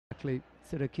quickly,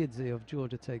 Tsirekidze of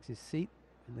Georgia takes his seat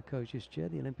in the coach's chair,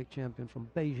 the Olympic champion from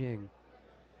Beijing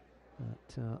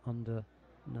at under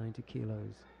 90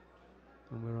 kilos.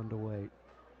 And we're underway.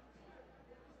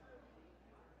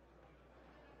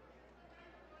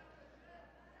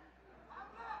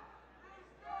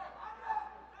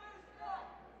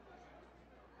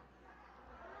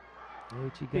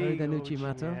 Uchigo, then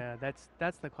Uchimata. Yeah,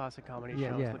 that's the classic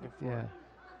combination I was looking for. Yeah.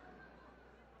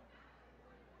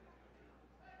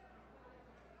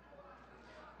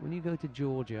 When you go to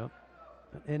Georgia,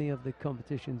 at any of the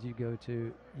competitions you go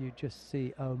to, you just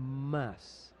see a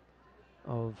mass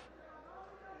of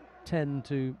 10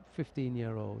 to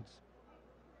 15-year-olds,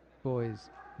 boys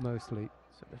mostly.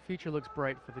 So the future looks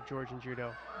bright for the Georgian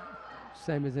judo.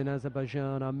 Same as in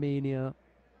Azerbaijan, Armenia.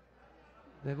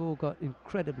 They've all got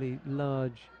incredibly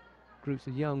large groups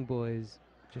of young boys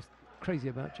just crazy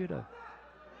about judo.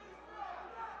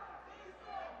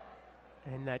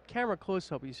 And that camera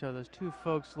close-up, you saw those two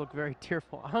folks look very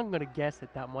tearful. I'm going to guess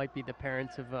that might be the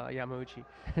parents of Yamauchi.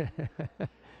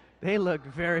 They looked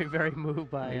very, very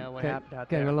moved by what happened out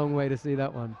there. Came a long way to see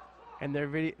that one. And the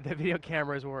video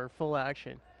cameras were in full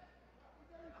action.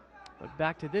 But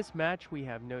back to this match, we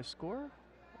have no score.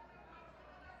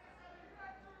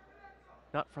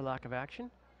 Not for lack of action.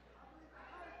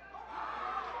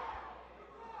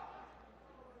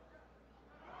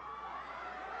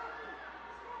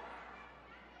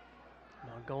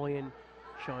 Mongolian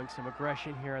showing some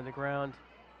aggression here on the ground.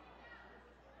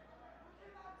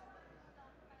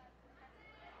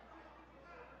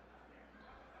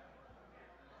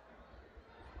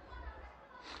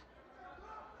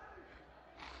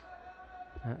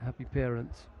 Happy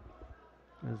parents,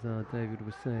 as David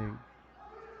was saying.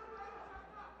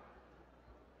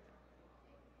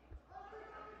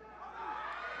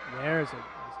 There's a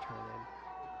nice turn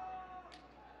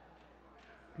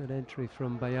in. Good entry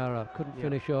from Bayaraa. Couldn't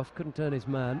finish off, couldn't turn his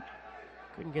man.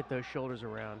 Couldn't get those shoulders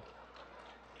around.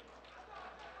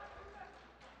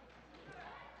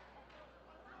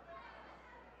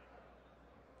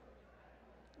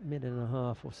 Minute and a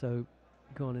half or so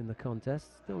gone in the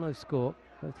contest. Still no score.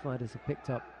 Both fighters have picked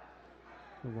up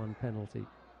the one penalty.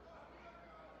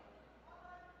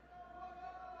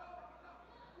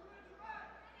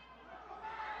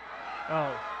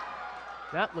 Oh,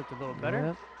 that looked a little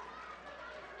better.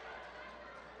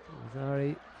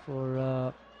 Zari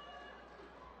for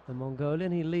the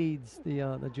Mongolian. He leads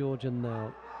the Georgian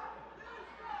now.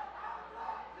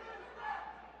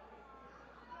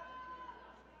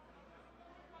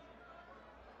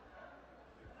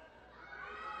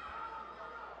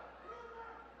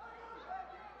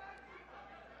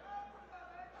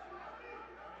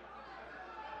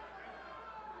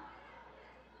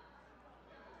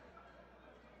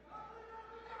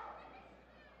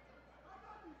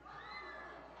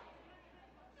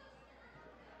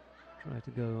 Tried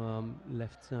to go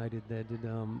left-sided there, did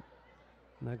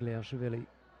Nagliashvili.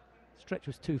 Stretch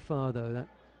was too far though. That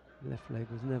left leg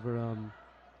was never going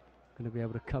to be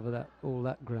able to cover all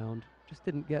that ground. Just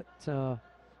didn't get the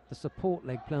support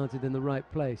leg planted in the right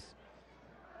place.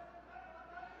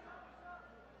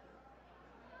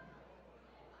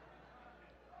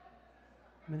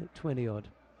 Minute 20 odd.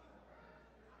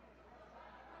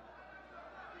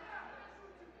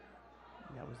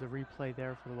 That was the replay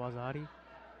there for the Wazadi.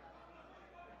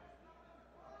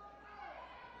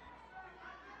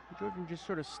 Georgian just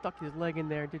sort of stuck his leg in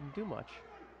there, didn't do much.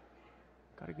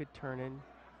 Got a good turn in.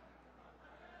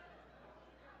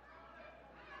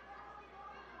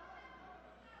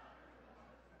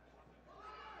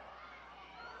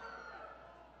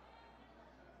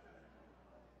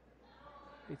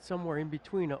 It's somewhere in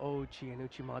between Ouchi and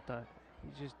Uchimata.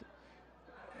 He's just,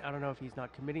 I don't know if he's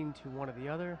not committing to one or the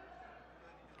other.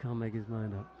 Can't make his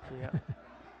mind up. Yeah.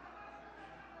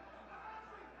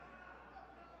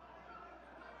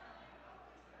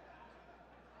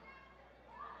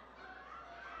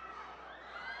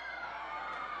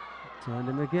 Turned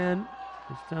him again,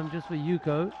 this time just for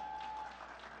Yuko.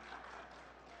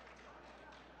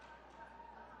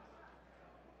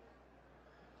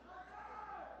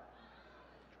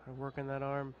 Trying to work on that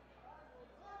arm.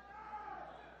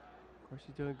 Of course,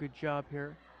 he's doing a good job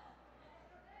here.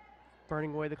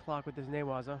 Burning away the clock with his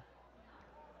newaza.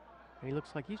 And he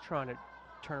looks like he's trying to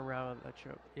turn around on that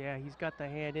choke. Yeah, he's got the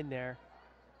hand in there.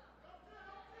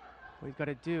 What he's got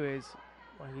to do is,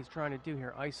 what he's trying to do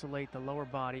here, isolate the lower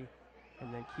body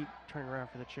and then keep turning around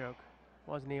for the choke.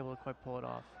 Wasn't able to quite pull it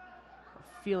off. I'm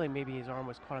feeling maybe his arm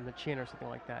was caught on the chin or something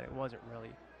like that. It wasn't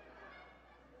really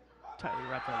tightly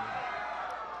wrapped on the neck.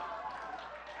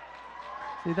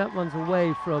 See, that one's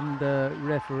away from the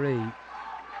referee.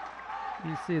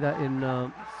 You see that in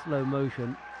slow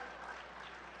motion.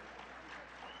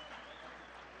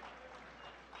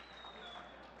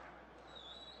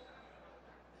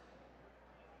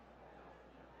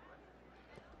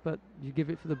 But you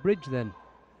give it for the bridge then.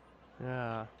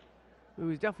 Yeah. It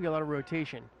was definitely a lot of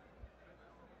rotation.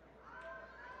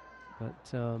 But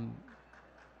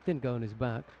didn't go on his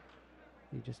back.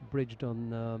 He just bridged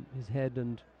on his head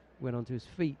and went onto his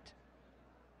feet.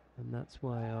 And that's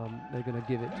why they're going to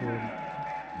give it to him.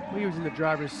 Well, he was in the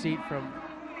driver's seat from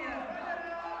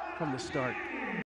the start.